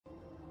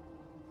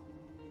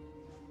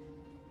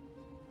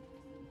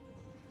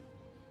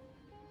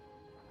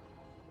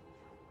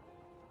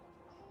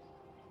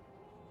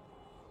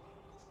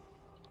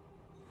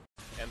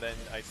and then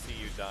I see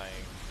you dying.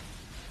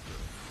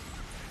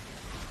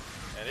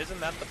 And isn't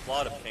that the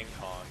plot of King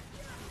Kong?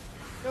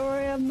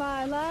 Story of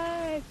my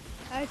life,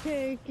 I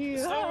take you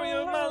The story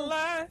home. of my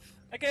life,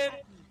 I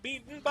get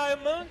beaten by a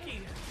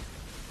monkey.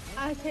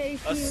 I take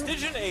A you.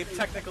 Stygian ape,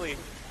 technically.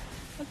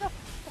 What the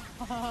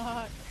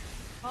fuck?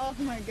 Oh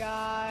my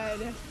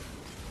god.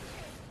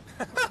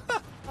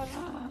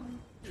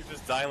 You're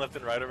just dying left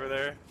and right over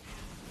there.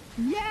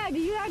 Yeah, do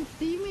you not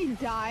see me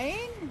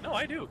dying? No,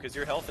 I do, because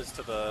your health is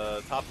to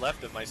the top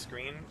left of my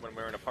screen when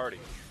we're in a party.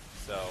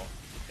 So,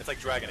 it's like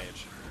Dragon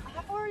Age.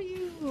 How are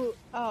you?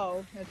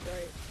 Oh, that's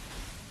right.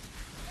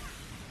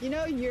 You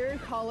know, your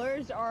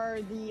colors are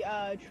the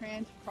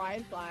trans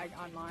pride flag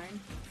on mine.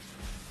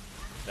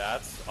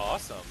 That's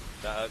awesome.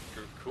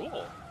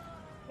 Cool.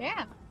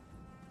 Yeah.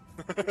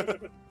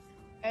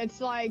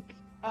 It's like,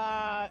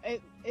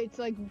 it's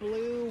like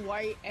blue,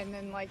 white, and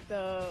then like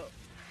a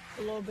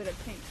little bit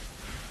of pink.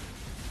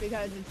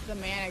 Because it's the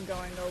mana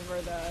going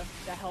over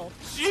the health.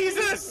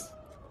 Jesus!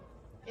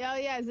 Yeah,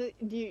 yeah.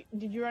 Did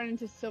you run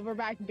into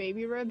silverback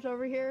baby ribs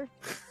over here?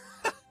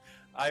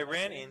 I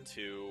ran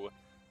into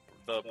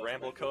the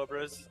bramble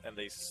cobras, and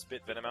they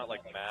spit venom out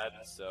like mad,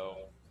 so...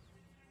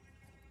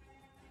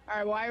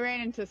 Alright, well I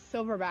ran into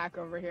silverback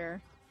over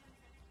here.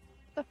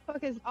 What the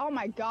fuck is... Oh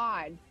my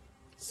god.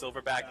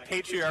 Silverback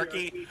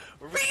patriarchy!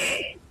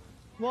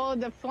 Well,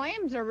 the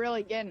flames are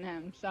really getting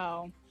him,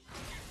 so...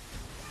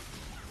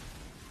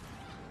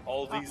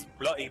 All these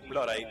bloody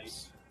blood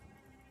apes.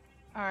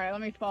 Alright,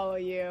 let me follow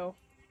you.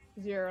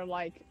 'Cause you're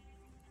like...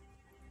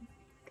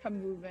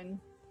 Come moving.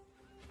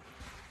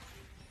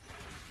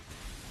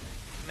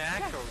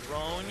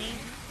 Macaroni?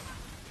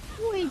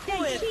 With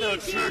the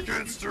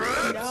chicken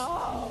strips?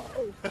 No!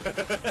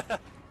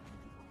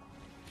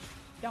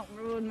 Don't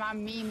ruin my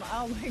meme.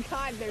 Oh my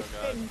god, they're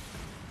spitting.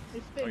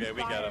 They're spitting Okay,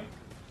 we fire. get them.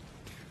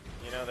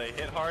 You know, they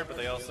hit hard, but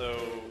they also,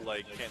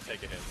 like, can't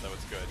take a hit, so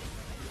it's good.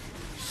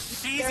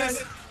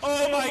 Jesus!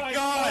 Oh my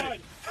god!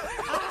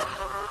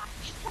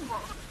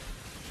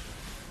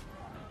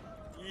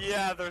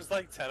 Yeah, there's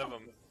like 10 of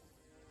them.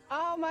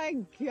 Oh my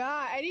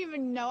god, I didn't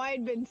even know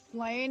I'd been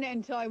slain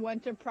until I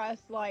went to press,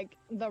 like,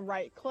 the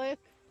right click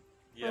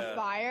for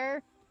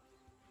fire.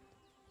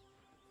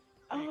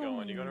 Where are you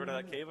going? You going over to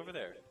that cave over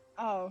there?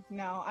 Oh,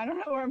 no, I don't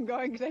know where I'm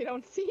going because I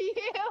don't see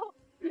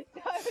you.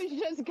 I was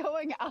just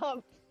going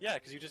up. Yeah,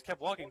 because you just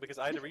kept walking because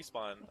I had to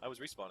respawn. I was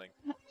respawning.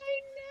 I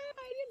know,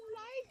 I didn't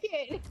like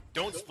it.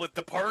 Don't split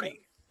the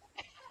party!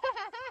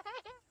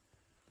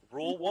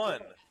 Rule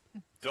 1.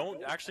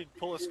 Don't actually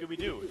pull a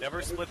Scooby-Doo.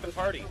 Never split the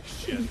party.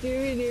 Shit.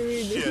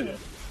 Shit.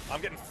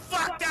 I'm getting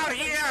fucked out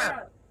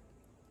here!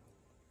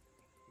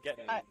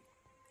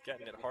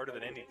 Getting it harder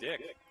than Andy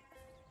Dick.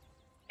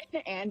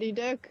 Andy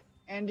Dick?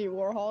 Andy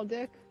Warhol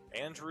Dick?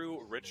 Andrew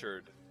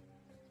Richard.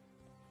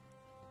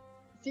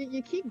 See,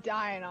 you keep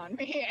dying on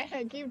me, and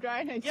I keep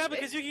trying to... Yeah,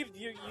 because you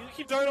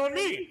keep dying on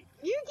me!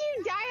 You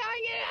keep dying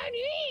on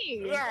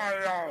me!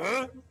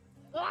 Huh?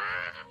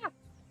 Ah!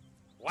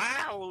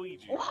 Wow,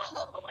 Luigi!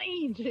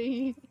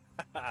 Luigi!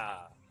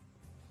 I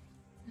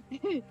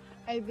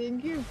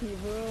think your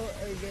people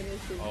are gonna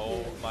think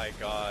Oh my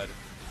god.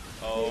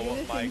 Oh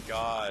my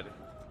god.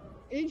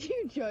 Did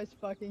you just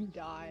fucking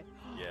die?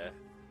 Yeah.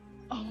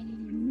 Oh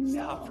no.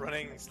 Stop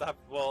running, stop.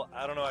 Well,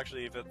 I don't know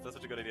actually if that's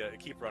such a good idea.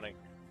 Keep running.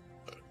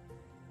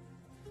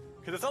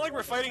 Because it's not like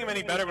we're fighting them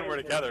any better when we're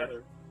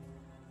together.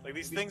 Like,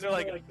 these things are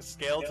like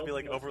scaled to be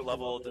like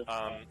over-leveled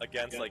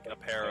against like a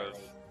pair of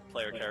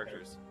player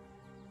characters.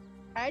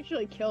 I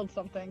actually killed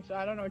something, so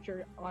I don't know what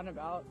you're on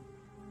about.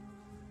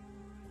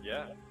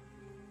 Yeah.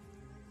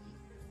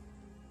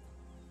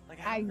 Like,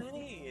 how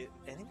many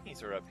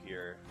enemies are up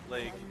here?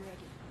 Like,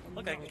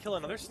 look, I can kill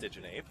another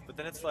Stygian ape, but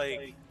then it's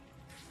like...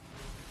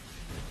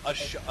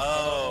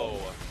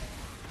 Oh!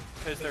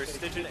 Because there's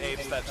Stygian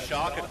apes that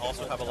shock and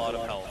also have a lot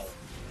of health.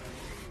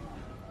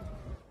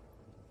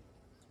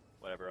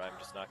 Whatever, I'm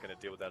just not going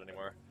to deal with that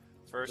anymore.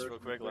 First, real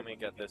quick, let me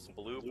get this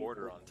blue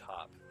border on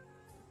top.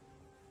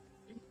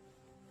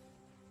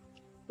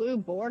 Blue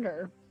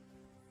border?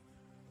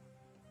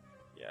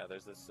 Yeah,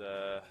 there's this,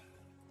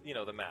 you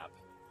know, the map.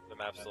 The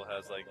map still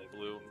has, like,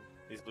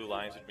 these blue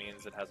lines, which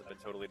means it hasn't been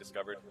totally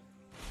discovered.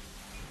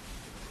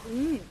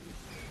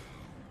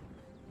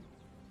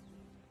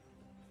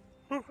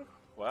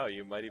 Wow,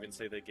 you might even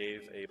say they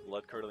gave a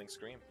blood-curdling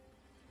scream.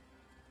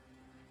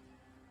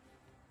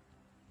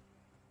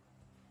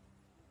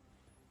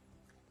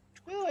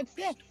 Ooh, it's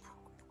this!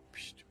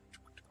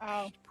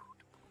 Oh.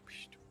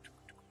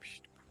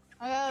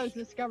 I was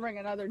discovering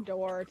another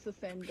door. It's the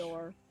same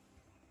door.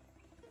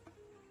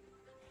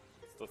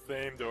 It's the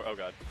same door. Oh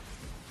god.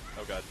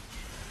 Oh god.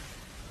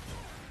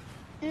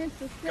 It's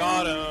the same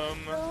Got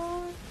him!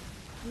 door.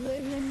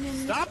 Living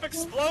in Stop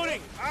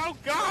exploding! Oh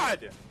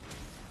god!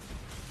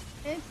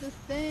 It's the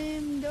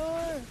same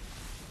door.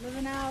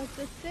 Living out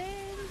the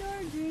same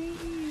door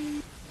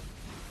dream.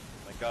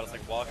 My god, it's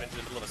like walking into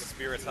the middle of a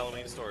Spirit's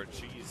Halloween store.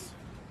 Jeez.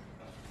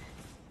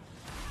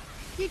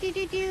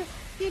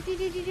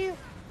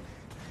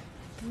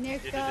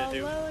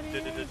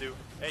 Nickelodeon.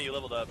 Hey, you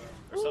leveled up.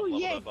 Or something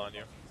leveled up on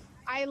you.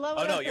 I leveled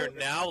Oh up. no, you're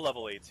now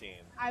level 18.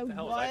 I What the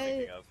hell was I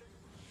thinking of?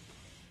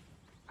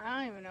 I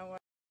don't even know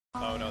what.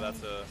 Oh no,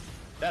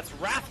 that's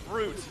Wrath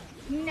Brute.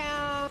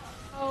 No,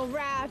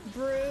 Wrath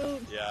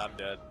Brute. Yeah, I'm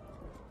dead.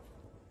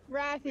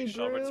 Wrathy We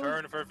shall Brute.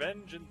 return for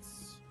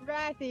vengeance.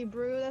 Wrathy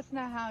Brute, that's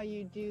not how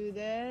you do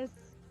this.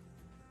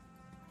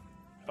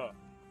 Huh.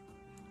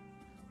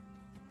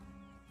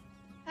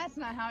 That's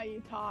not how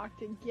you talk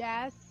to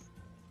guests.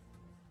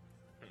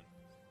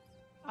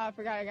 Oh, I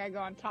forgot I gotta go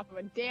on top of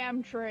a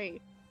damn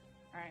tree.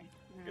 Alright.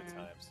 Good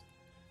times.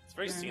 It's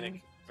very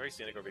scenic. Very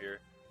scenic over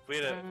here. If we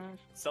had a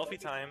selfie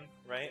time,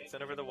 right?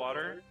 Send over the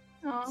water.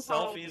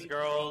 Selfies,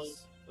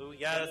 girls. Ooh,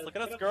 yes, look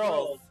at us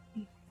girls.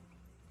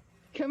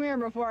 Come here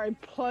before I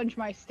plunge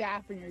my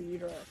staff in your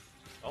uterus.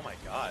 Oh my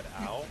god,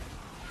 ow.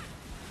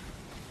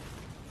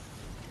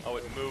 Oh,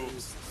 it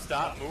moves.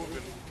 Stop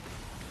moving.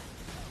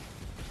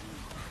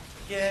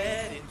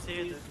 Get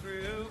into the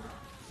groove.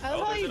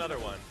 Oh, there's another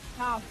one.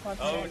 Oh, fuck.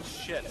 Oh,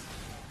 shit.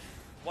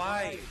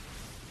 Why?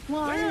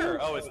 Where?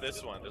 Oh, it's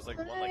this one. There's like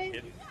one like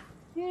hidden.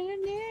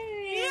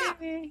 Yeah.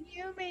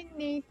 Human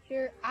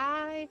nature.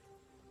 I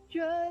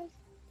just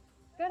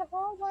got a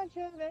whole bunch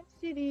of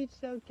STDs,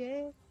 so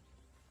get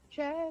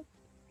checked.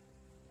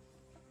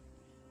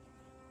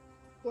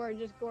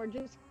 Gorgeous,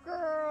 gorgeous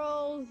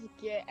girls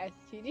get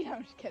STD.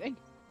 I'm just kidding.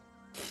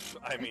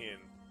 I mean,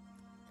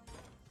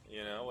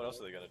 you know, what else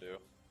are they gonna do?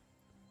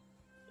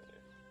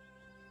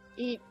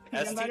 Eat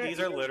peanut butter. STDs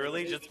are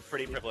literally just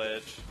pretty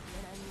privilege.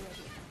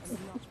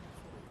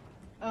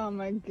 Oh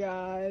my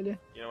god.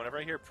 You know, whenever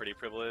I hear pretty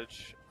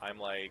privilege, I'm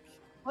like,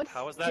 What's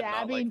how is that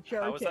not like?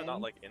 jerkin? How is that not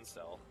like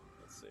incel?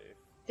 Let's see.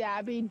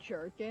 Dabby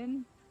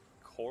jerkin.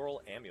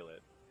 Coral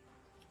amulet.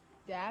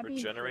 Dabby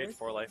Regenerate jerkin.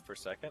 4 life per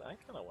second. I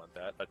kind of want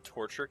that. A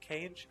torture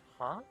cage,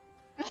 huh?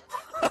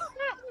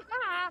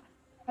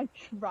 A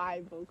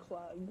tribal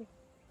club.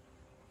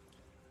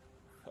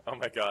 Oh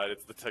my god,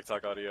 it's the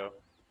TikTok audio.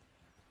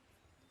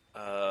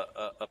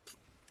 A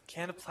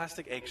can of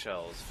plastic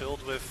eggshells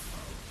filled with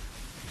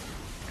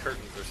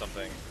curtains or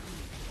something.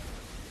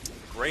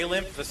 Grey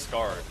Limp the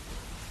Scarred.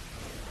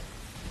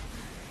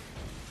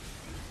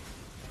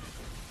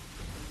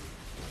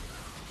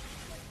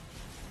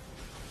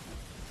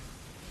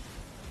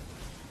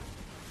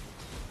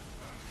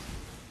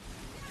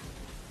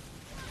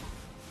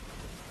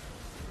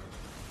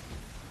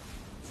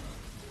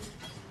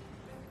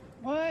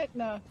 What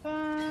the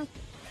fuck?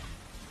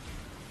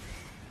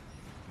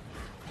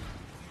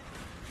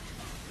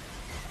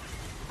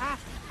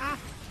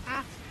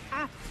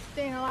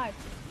 Staying alive.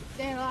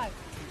 Staying alive.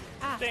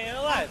 Staying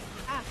alive.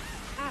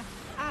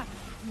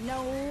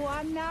 No,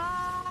 I'm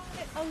not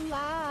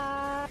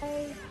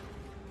alive.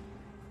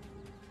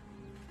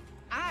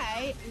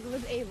 I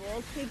was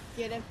able to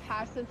get a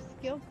passive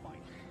skill point.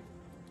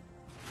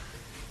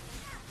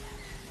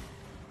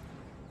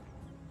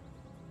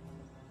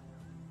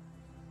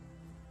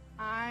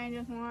 I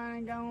just want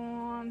to go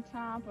on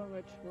top of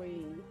a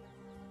tree.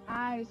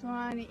 I just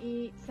want to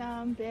eat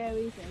some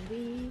berries and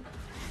bees.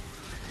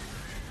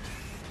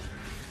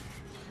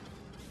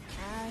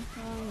 I just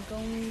want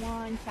to go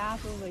on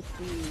top of a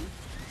tree.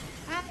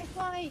 I just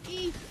want to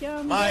eat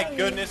some My berries.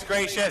 goodness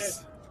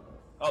gracious!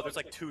 Oh, there's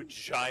like 2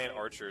 giant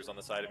archers on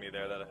the side of me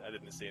there that I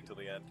didn't see until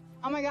the end.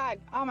 Oh my god,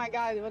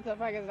 what the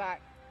fuck is that?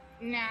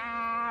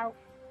 No!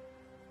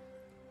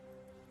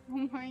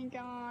 Oh my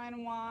god,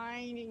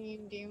 why did you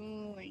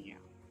do that?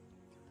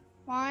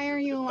 Why are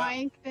you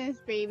like this,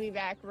 baby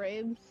back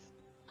ribs?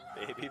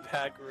 Baby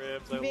back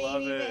ribs, I love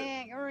Baby it.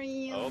 back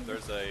ribs. Oh,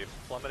 there's a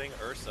plummeting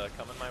Ursa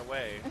coming my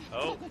way.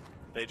 Oh,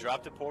 they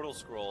dropped a portal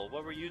scroll.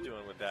 What were you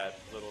doing with that,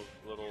 little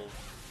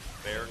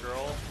bear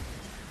girl?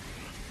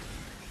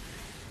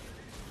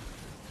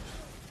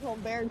 Little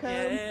bear cub.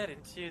 Get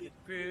into the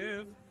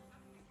groove.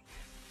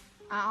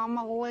 I'm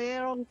a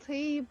little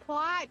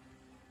teapot.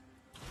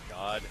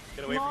 God,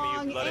 get away from me,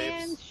 Long you blood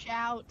and apes.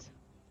 shout.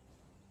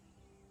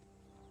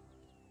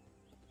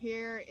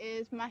 Here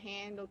is my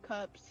handle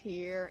cups.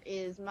 Here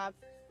is my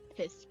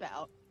piss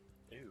spout.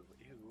 Ew,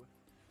 ew.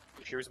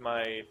 Here's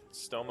my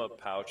stoma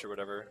pouch or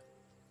whatever.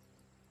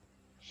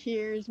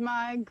 Here's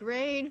my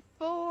grade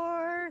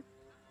 4.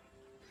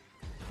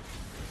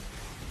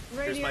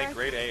 Here's my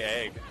grade A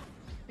egg.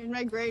 Here's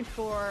my grade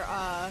 4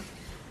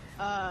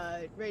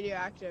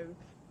 radioactive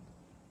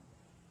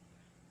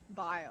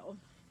bile.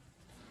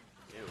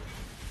 Ew.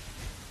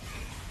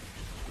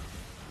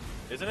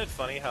 Isn't it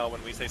funny how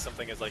when we say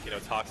something is like, you know,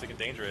 toxic and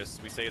dangerous,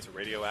 we say it's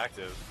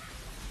radioactive?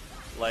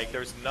 Like,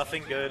 there's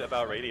nothing good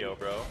about radio,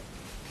 bro.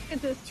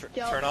 It's a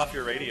Turn off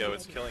your radio,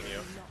 it's killing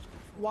you.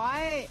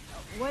 Why?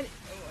 What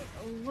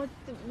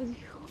the...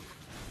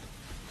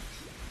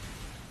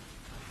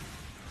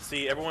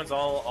 See, everyone's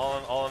all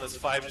on this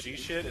 5G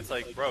shit. It's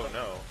like, bro,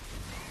 no.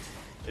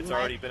 It's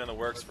already been in the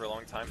works for a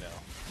long time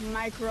now.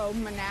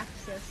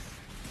 Micromanaxis.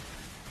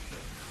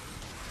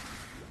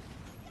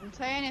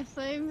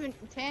 Tennessee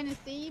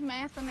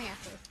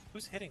Mathemasis.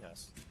 Who's hitting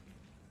us?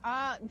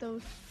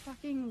 Those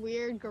fucking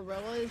weird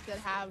gorillas that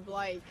have,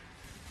 like,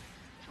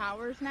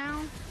 powers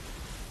now.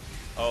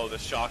 Oh, the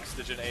shock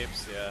stygian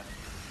apes, yeah.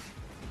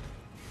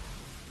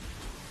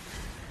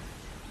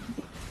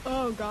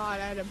 Oh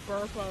god, I had a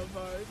burp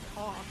of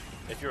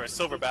cough. If you're a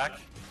silverback,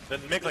 then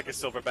make like a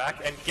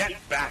silverback and get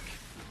back.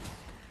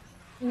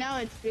 No,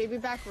 it's baby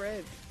back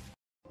ribs.